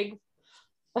the egg?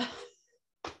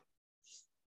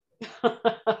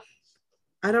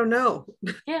 I don't know.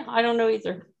 Yeah, I don't know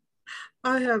either.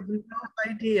 I have no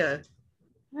idea.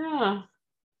 Yeah.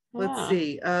 Let's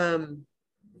see. I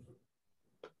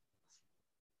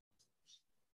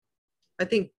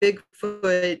think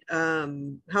Bigfoot,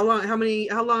 how long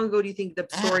ago do you think the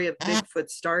story of Bigfoot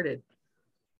started?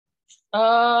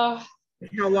 How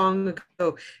long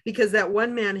ago? Because that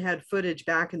one man had footage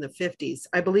back in the 50s.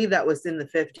 I believe that was in the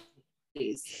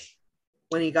 50s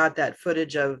when he got that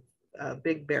footage of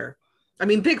Bigfoot.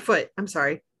 I'm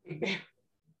sorry.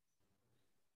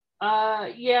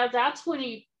 Yeah, that's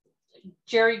when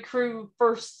Jerry Crew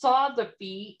first saw the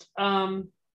feet.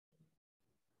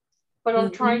 But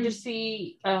I'm trying to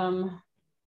see.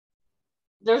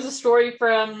 There's a story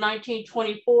from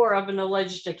 1924 of an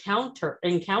alleged encounter.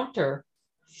 A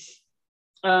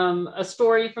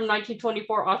story from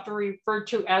 1924, often referred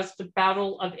to as the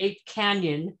Battle of Ape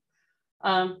Canyon,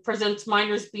 presents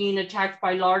miners being attacked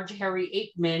by large, hairy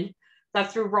ape men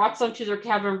that threw rocks onto their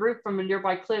cabin roof from a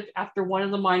nearby cliff after one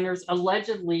of the miners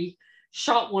allegedly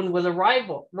shot one with a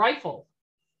rifle.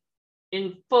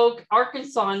 In Folk,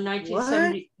 Arkansas in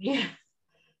 1970. What?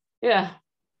 Yeah.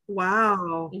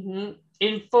 Wow. Mm-hmm.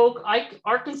 In Folk,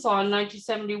 Arkansas in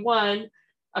 1971,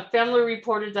 a family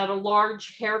reported that a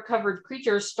large hair-covered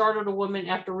creature startled a woman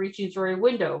after reaching through a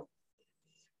window.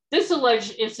 This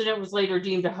alleged incident was later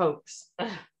deemed a hoax.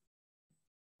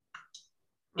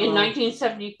 In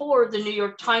 1974, the New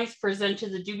York Times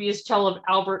presented the dubious tale of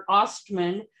Albert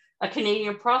Ostman, a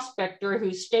Canadian prospector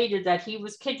who stated that he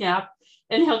was kidnapped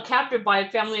and held captive by a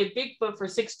family of Bigfoot for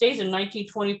 6 days in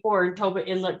 1924 in Toba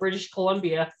Inlet, British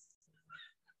Columbia.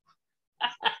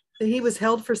 He was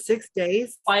held for 6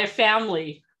 days? By a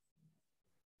family.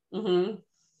 Mm-hmm.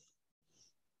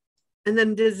 And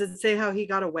then does it say how he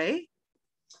got away?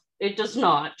 It does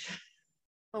not.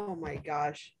 Oh my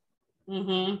gosh.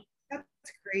 Mm-hmm.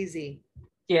 That's crazy.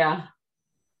 Yeah.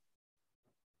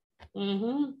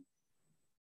 Mm-hmm.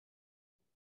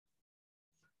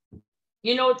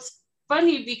 You know, it's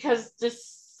funny because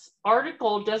this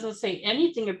article doesn't say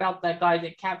anything about that guy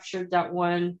that captured that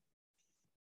one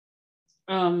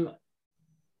on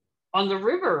the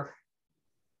river.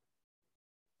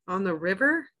 On the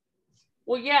river?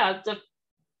 Well, yeah,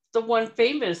 the one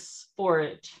famous for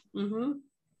it. Mm-hmm.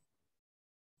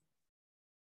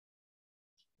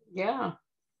 Yeah.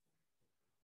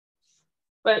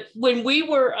 But when we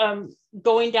were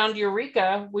going down to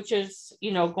Eureka, which is,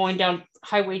 going down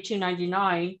Highway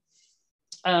 299,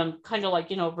 kind of like,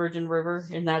 Virgin River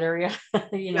in that area,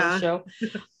 show.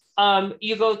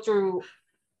 You go through,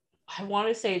 I want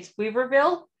to say it's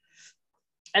Weaverville,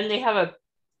 and they have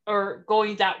or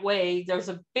going that way, there's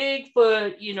a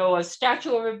Bigfoot, a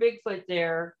statue of a Bigfoot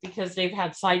there because they've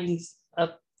had sightings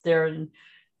up there in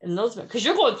those, because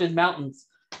you're going through the mountains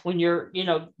when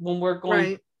when we're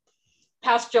going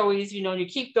past Joey's, you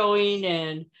keep going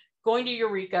and going to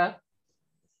Eureka,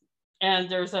 and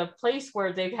there's a place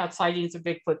where they've had sightings of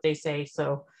Bigfoot, they say.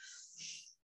 So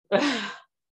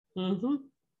mm-hmm.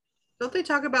 Don't they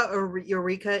talk about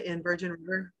Eureka in Virgin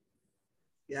River?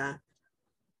 Yeah.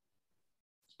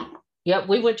 Yep,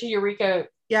 we went to Eureka.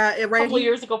 Yeah, a couple of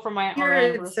years ago for our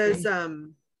anniversary. It says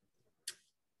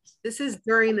this is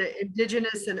during the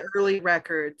indigenous and early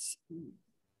records.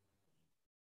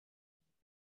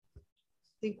 I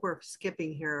think we're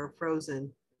skipping here or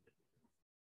frozen.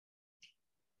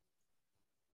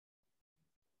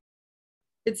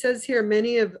 It says here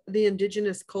many of the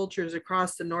indigenous cultures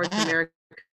across the North American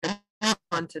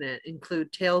continent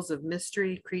include tales of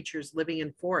mystery creatures living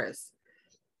in forests.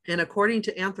 And according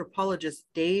to anthropologist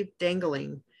Dave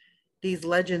Dangling, these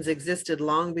legends existed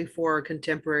long before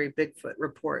contemporary Bigfoot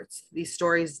reports. These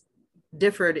stories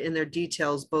differed in their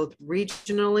details both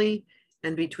regionally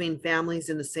and between families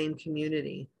in the same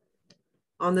community.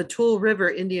 On the Tool River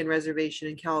Indian Reservation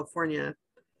in California,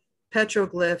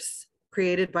 petroglyphs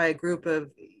created by a group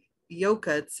of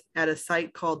Yokuts at a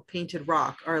site called Painted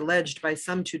Rock are alleged by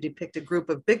some to depict a group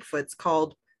of Bigfoots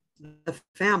called the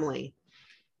Family.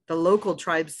 The local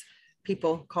tribes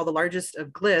people call the largest of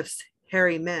glyphs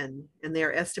hairy men, and they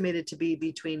are estimated to be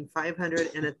between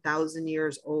 500 and 1,000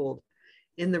 years old.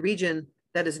 In the region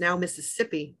that is now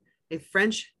Mississippi, a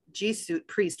French Jesuit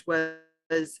priest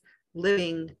was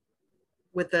living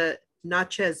with the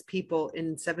Natchez people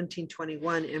in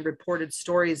 1721 and reported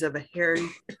stories of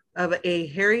a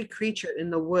hairy creature in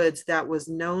the woods that was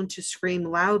known to scream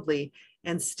loudly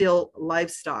and steal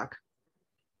livestock.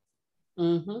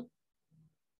 Mm-hmm.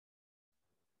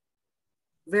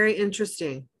 Very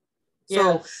interesting.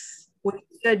 So Yes. when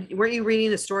you said, weren't you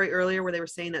reading a story earlier where they were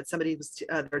saying that somebody was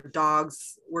their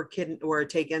dogs were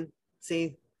taken?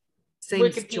 See,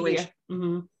 same situation. Wikipedia.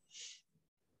 Mm-hmm.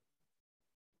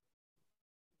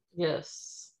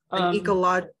 Yes. An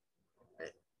ecolog.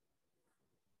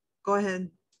 Go ahead.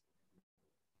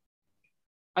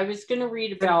 I was going to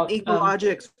read An about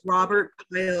ecologist Robert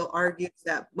Kyle argues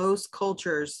that most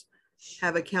cultures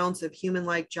have accounts of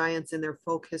human-like giants in their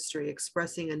folk history,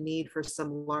 expressing a need for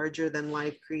some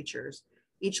larger-than-life creatures.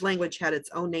 Each language had its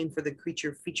own name for the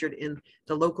creature featured in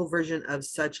the local version of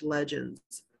such legends.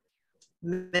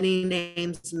 Many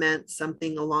names meant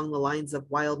something along the lines of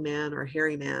wild man or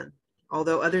hairy man,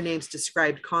 although other names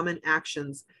described common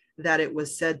actions that it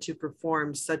was said to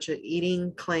perform, such as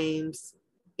eating clams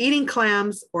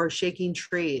or shaking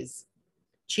trees.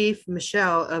 Chief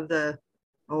Michelle of the,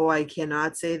 oh, I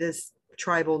cannot say this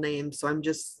tribal name, so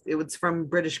it was from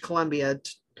British Columbia,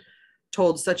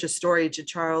 told such a story to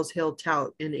Charles Hill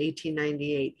Tout in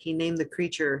 1898. He named the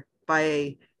creature by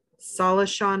a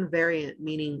Salishan variant,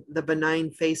 meaning the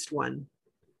benign-faced one.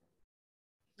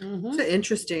 mm-hmm. It's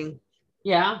interesting.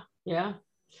 Yeah, yeah.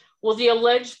 Well, the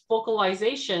alleged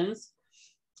vocalizations,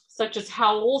 such as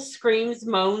howls, screams,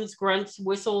 moans, grunts,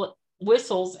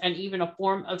 whistles, and even a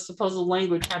form of supposed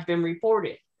language, have been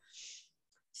reported.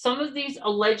 Some of these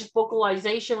alleged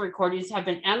vocalization recordings have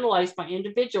been analyzed by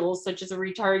individuals such as a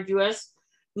retired U.S.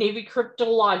 Navy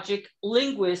cryptologic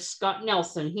linguist, Scott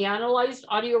Nelson. He analyzed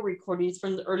audio recordings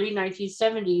from the early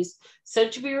 1970s,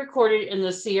 said to be recorded in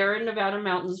the Sierra Nevada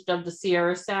mountains dubbed the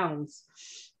Sierra Sounds,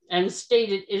 and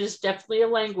stated it is definitely a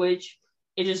language.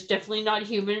 It is definitely not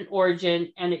human in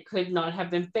origin, and it could not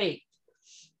have been faked.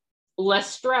 Les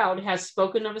Stroud has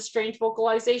spoken of a strange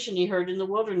vocalization he heard in the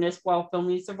wilderness while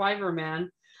filming Survivor Man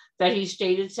that he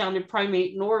stated sounded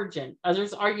primate in origin.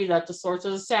 Others argue that the source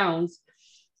of the sounds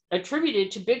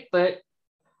attributed to Bigfoot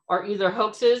are either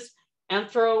hoaxes,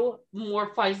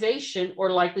 anthropomorphization, or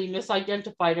likely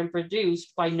misidentified and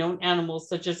produced by known animals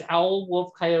such as owl,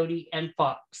 wolf, coyote, and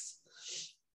fox.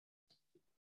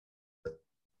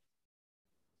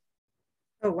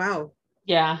 Oh, wow.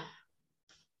 Yeah.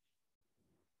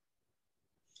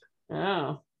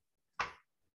 Oh.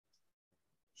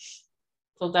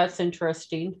 So that's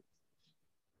interesting.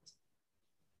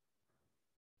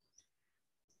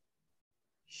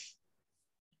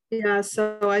 Yeah,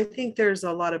 so I think there's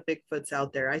a lot of Bigfoots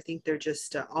out there. I think they're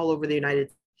just all over the United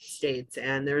States,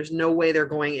 and there's no way they're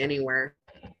going anywhere.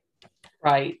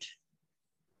 Right.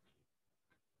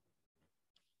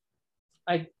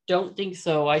 I don't think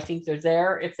so. I think they're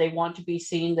there. If they want to be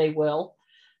seen, they will.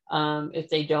 If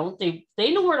they don't, they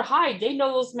know where to hide. They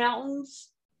know those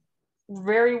mountains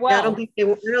very well. Yeah, I don't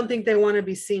think they want to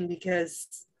be seen because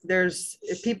there's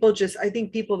people just, I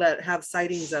think people that have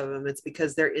sightings of them, it's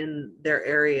because they're in their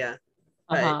area.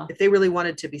 But if they really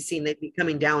wanted to be seen, they'd be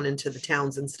coming down into the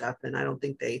towns and stuff. And I don't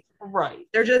think right.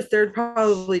 They're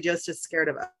probably just as scared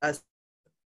of us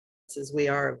as we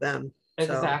are of them.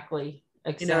 Exactly.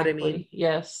 So, exactly. you know what I mean?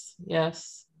 Yes.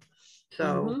 Yes.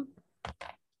 So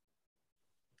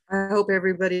I hope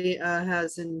everybody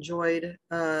has enjoyed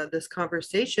this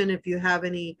conversation. If you have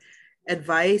any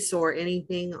advice or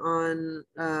anything on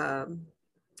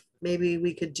maybe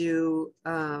we could do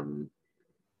if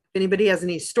anybody has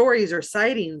any stories or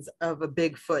sightings of a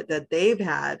Bigfoot that they've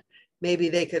had, maybe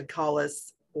they could call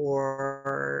us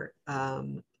or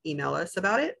email us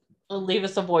about it. Leave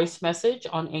us a voice message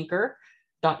on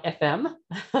anchor.fm.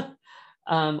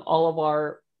 All of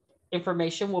our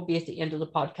information will be at the end of the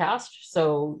podcast,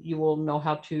 so you will know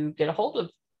how to get a hold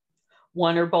of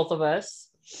one or both of us.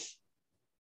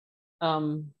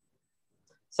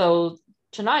 So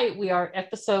tonight we are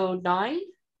episode 9.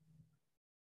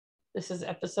 This is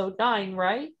episode 9,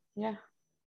 right? Yeah.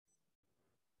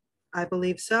 I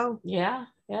believe so. Yeah.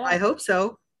 Yeah. I hope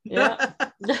so. Yeah.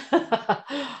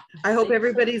 I hope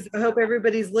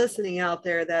everybody's listening out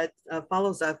there that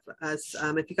follows us.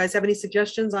 If you guys have any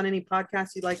suggestions on any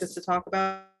podcasts you'd like us to talk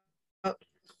about,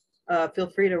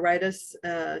 feel free to write us,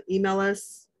 email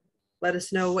us, let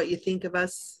us know what you think of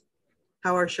us,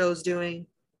 how our show's doing.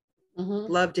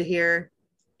 Love to hear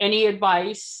any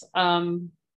advice,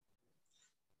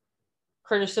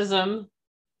 criticism.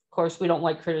 Of course, we don't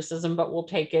like criticism, but we'll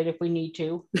take it if we need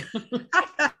to.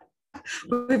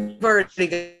 We've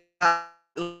already got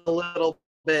a little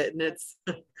bit, and it's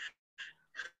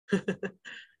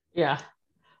yeah.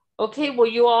 Okay, well,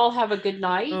 you all have a good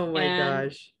night. Oh my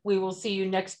gosh. We will see you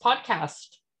next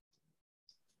podcast.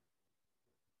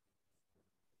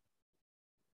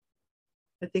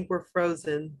 I think we're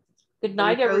frozen. Good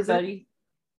night, everybody.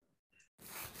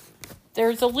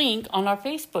 there's a link on our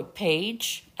Facebook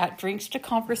page at Drinks to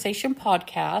Conversation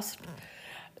Podcast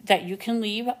that you can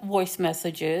leave voice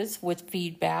messages with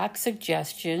feedback,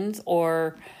 suggestions,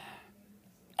 or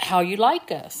how you like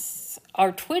us.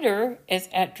 Our Twitter is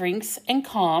at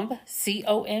drinksandconv,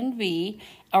 CONV.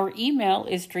 Our email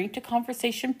is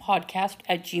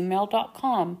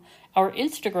drinktoconversationpodcast@gmail.com. Our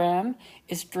Instagram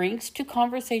is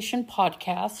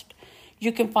drinkstoconversationpodcast.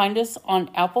 You can find us on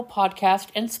Apple Podcast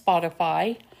and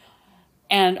Spotify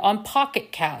and on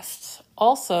Pocket Casts.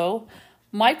 Also,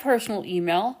 my personal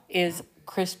email is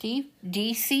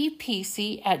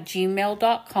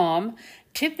christydcpc@gmail.com.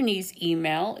 Tiffany's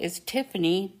email is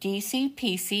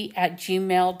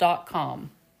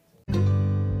tiffanyDCPC@gmail.com.